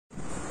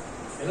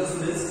Hello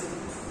students.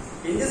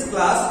 In this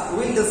class, we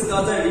will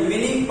discuss the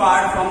remaining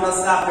part from the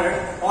chapter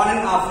on an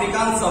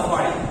African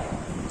safari.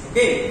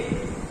 Okay.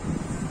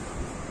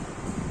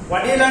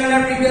 What did we learn in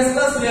the previous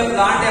class? We have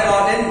learned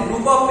about a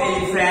group of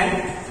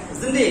elephants,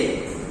 isn't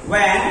it?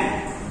 When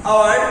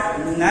our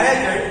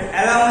narrator,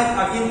 along with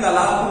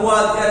Akintala, who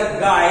was their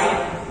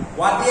guide,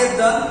 what he has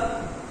done?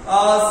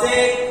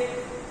 Say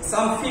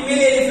some female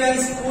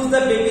elephants push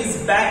the babies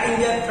back in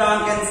their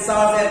trunk and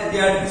charge at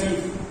their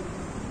teeth.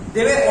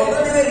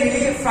 Although they were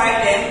really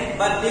frightened,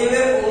 but they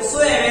were also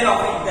aware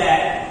of it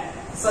that.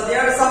 So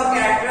there are some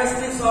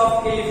characteristics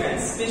of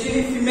elephants,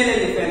 especially female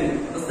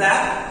elephants,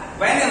 that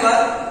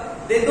whenever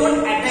they don't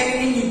attack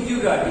any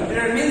intruder.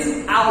 Intruder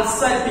means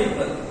outside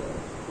people.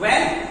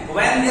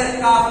 When their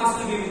calf used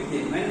to be with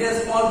them, when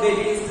their small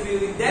baby used to be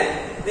with them,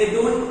 they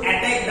don't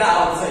attack the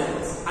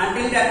outsiders.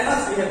 Until that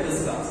much we have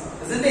discussed,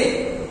 isn't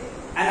it?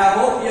 And I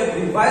hope you have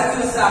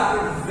revised this chapter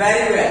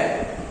very well.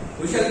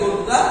 We shall go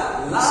to the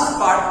last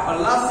part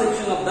or last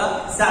section of the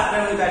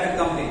chapter we try to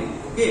complete it.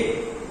 Okay.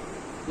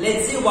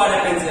 Let's see what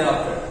happens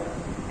hereafter.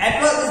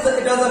 At first,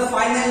 it was the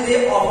final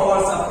day of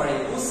our safari.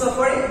 Whose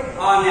safari?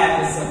 Our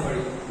narrator's safari.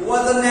 Who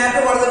was the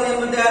narrator? What was the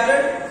name of the narrator?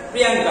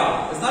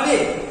 Priyanka. Is not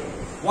it?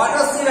 What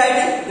was she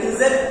writing? This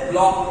is a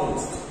blog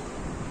post.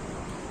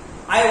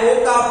 I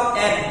woke up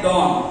at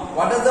dawn.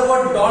 What does the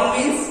word dawn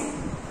means?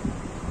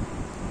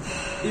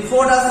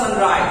 Before the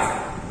sunrise.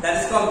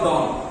 That is called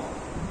dawn.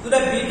 To the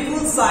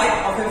beautiful sight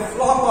of a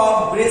flock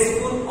of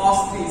graceful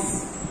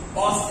ostriches.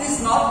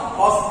 Ostrich, not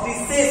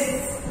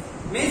ostriches.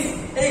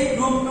 Means a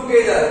group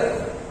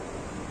together.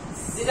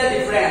 See the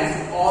difference.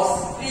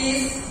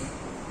 Ostrich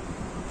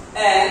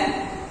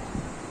and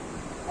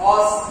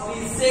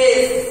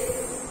ostriches.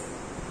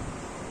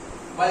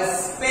 While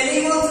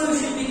spelling also you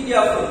should be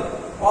careful.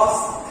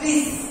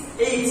 Ostrich,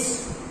 H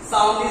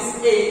sound is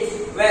H,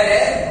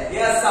 whereas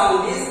their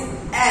sound is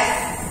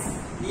S.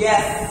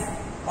 Yes,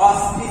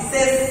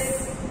 ostriches.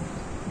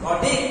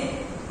 Got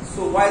it?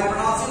 So while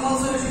pronouncing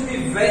also you should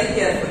be very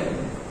careful.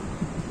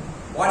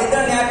 What is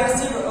the narrator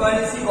see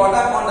when she got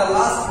up on the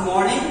last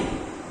morning?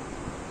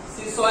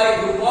 She saw a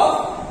group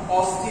of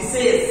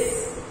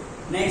ostriches.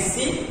 Next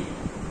scene.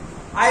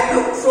 I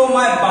looked through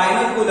my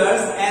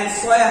binoculars and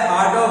saw a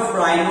herd of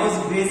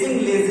rhinos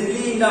grazing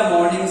lazily in the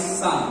morning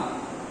sun.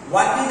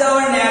 What did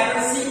our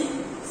narrator see?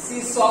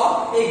 She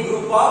saw a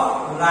group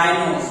of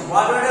rhinos.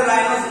 What were the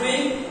rhinos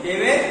doing? They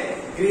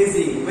were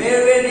grazing. Where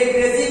were they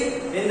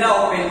grazing? In the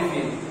open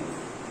field.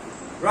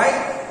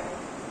 Right?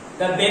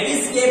 The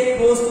babies kept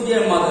close to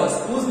their mothers.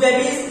 Whose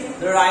babies?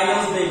 The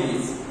rhinos'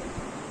 babies.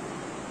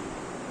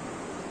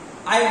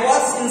 I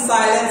watched in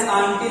silence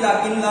until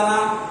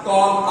Akintala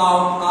called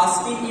out,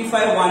 asking if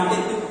I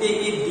wanted to take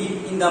a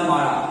dip in the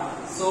Mara.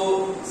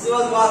 So she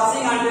was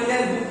watching until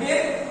then who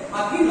came?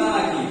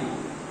 Akintala came.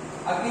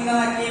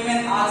 Akintala came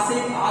and asked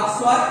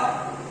what?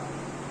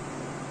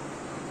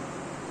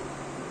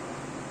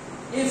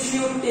 If she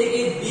would take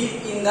a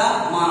dip in the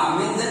Mara,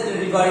 means that the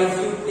river, if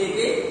she would take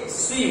a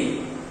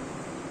swim.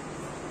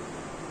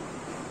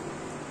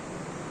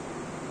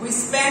 We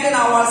spent an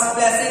hour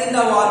splashing in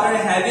the water,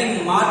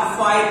 having mud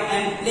fight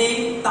and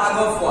playing tug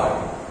of war.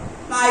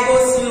 Now I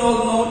guess you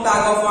all know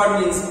tug of war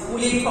means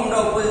pulling from the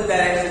opposite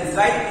directions,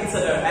 right? Each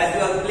other, as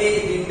we all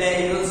play in the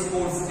annual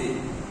sports day.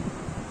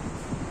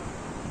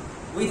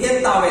 With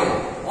a towel.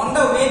 On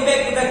the way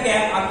back to the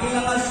camp,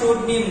 Akintala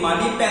showed me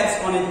muddy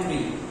patch on a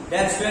tree.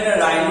 That's where the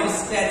rhinos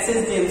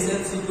scratches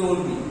themselves, he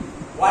told me.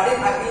 What did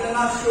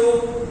Akintala show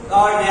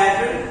our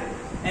narrator?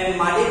 A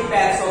muddy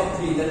patch of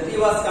tree. The tree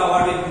was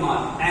covered with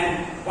mud.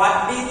 And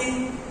what did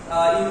it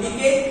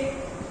indicate?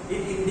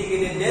 It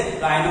indicated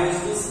that rhino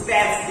used to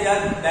scratch their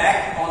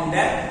back on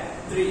that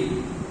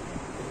tree.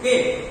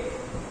 Okay.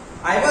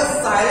 I was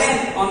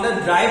silent on the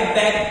drive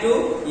back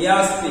to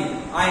Yarspik.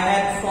 I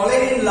had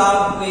fallen in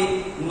love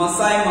with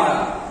Masai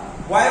Mara.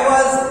 Why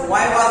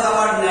was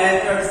our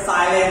narrator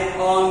silent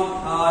on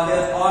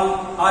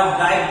our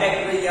drive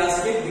back to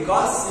Yarspik?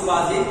 Because she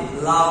was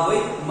in love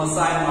with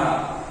Masai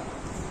Mara.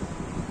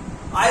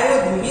 I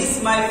would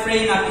miss my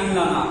friend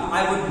Akintala.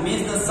 I would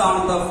miss the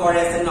sound of the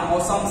forest and the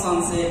awesome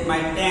sunset, my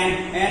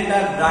tent and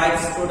the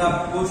drives through the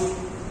bush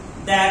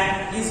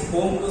that is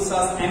home to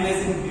such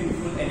amazing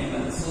beautiful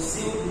animals. So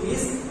she would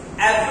miss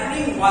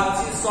everything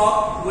what she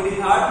saw within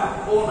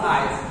her own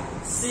eyes.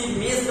 She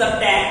missed the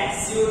tent,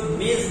 she would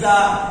miss the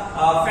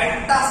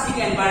fantastic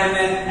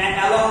environment, and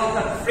along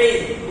with her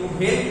friend who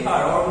helped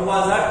her or who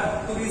was her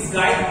tourist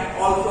guide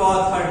all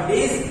throughout her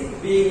days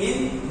being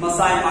in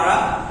Masai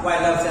Mara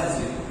Wildlife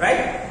Sanctuary.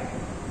 Right?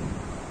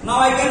 Now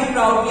I can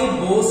proudly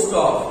boast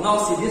of. Now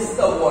see, this is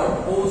the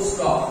word boast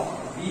of.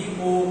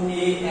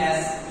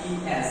 B-O-A-S-E-S.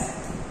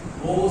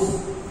 Boast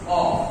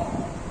of.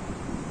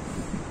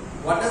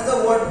 What does the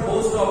word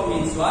boast of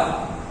means? What?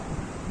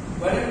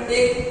 When you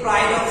take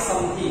pride of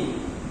something,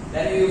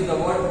 then you use the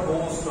word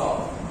boast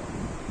of.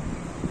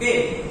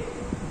 Okay.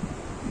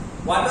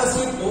 What was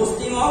he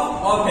boasting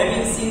of? Of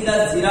having seen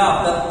the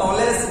giraffe, the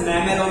tallest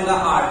mammal on the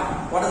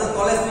earth. What is the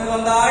tallest mammal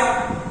on the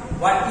earth?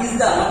 What is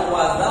the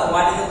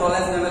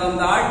tallest mammal on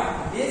the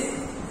earth? Is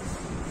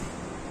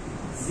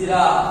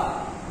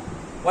Giraffe.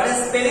 What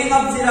is spelling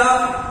of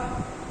giraffe?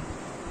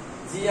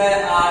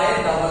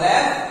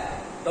 Giraffe.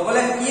 Double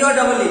F E or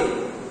double E?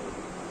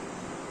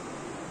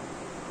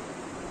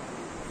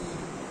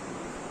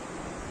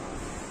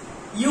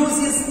 Use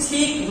his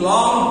thick,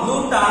 long,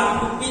 blue tongue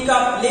to pick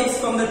up leaves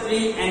from the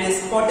tree, and a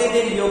spotted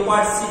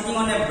leopard sitting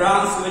on a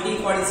branch waiting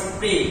for his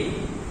prey.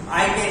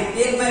 I can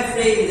tell my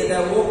friend that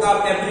I woke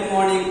up every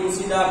morning to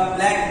see the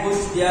black bush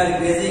deer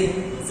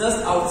grazing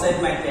just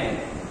outside my tent,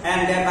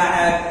 and that I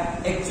have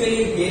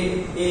actually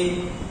held a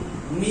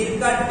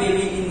meerkat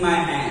baby in my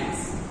hands.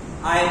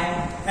 I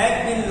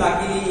have been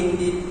lucky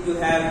indeed to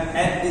have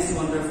had this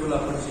wonderful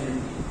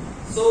opportunity.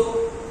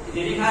 So,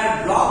 during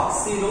her blog,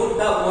 she wrote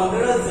the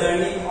wondrous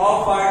journey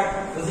of her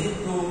visit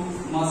to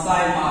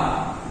Masai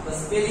Mara. The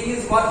spelling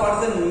is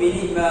what is the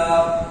meaning?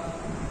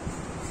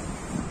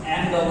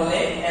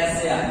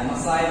 M-A-A-S-A-I,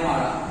 Masai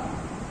Mara.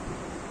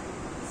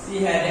 She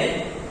had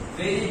a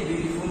very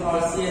beautiful, or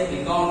she had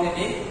encountered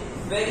a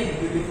very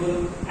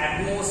beautiful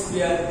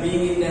atmosphere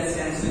being in that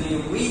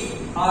sanctuary with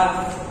her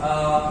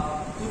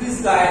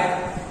tourist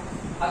guide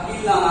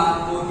Akhil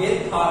Lama to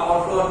help her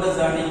all throughout the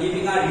journey,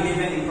 giving her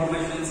relevant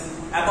information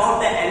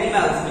about the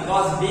animals,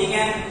 because being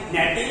a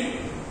native,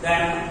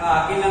 then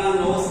Akhil Lama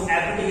knows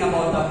everything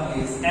about the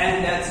place,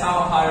 and that's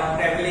how her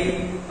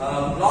traveling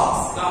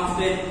blogs comes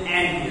to an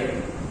end here.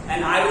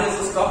 And I will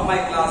also stop my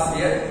class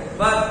here.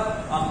 But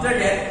after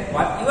that,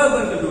 what you are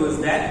going to do is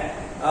that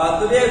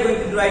today I am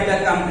going to write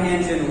the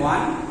comprehension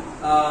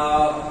 1.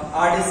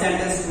 Are the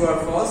sentence true or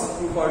false?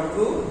 True for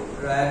true,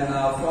 and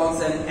false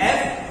and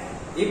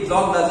F. If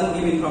blog doesn't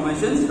give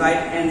information,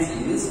 write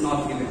NC, is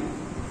not given.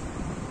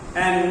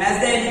 And match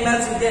the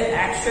animals with the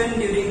action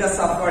during the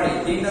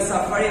safari. During the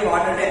safari,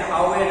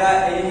 how were the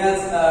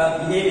animals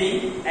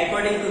behaving?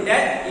 According to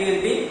that, you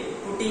will be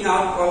putting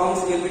out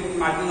columns. You will be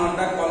marking out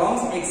the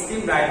columns.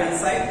 Extreme right hand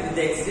side with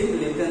the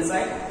extreme left hand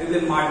side. You will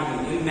be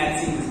marking. You will be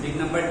matching this. Big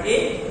number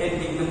A and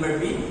big number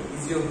B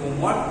is your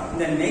homework. In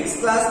the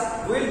next class,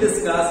 we will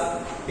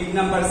discuss big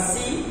number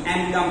C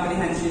and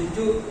comprehension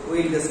 2.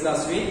 We will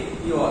discuss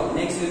with you all.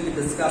 Next, we will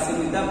be discussing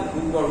with the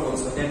book work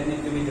also. That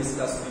need to be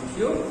discussed with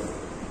you.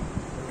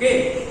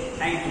 Okay,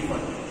 thank you for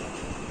that.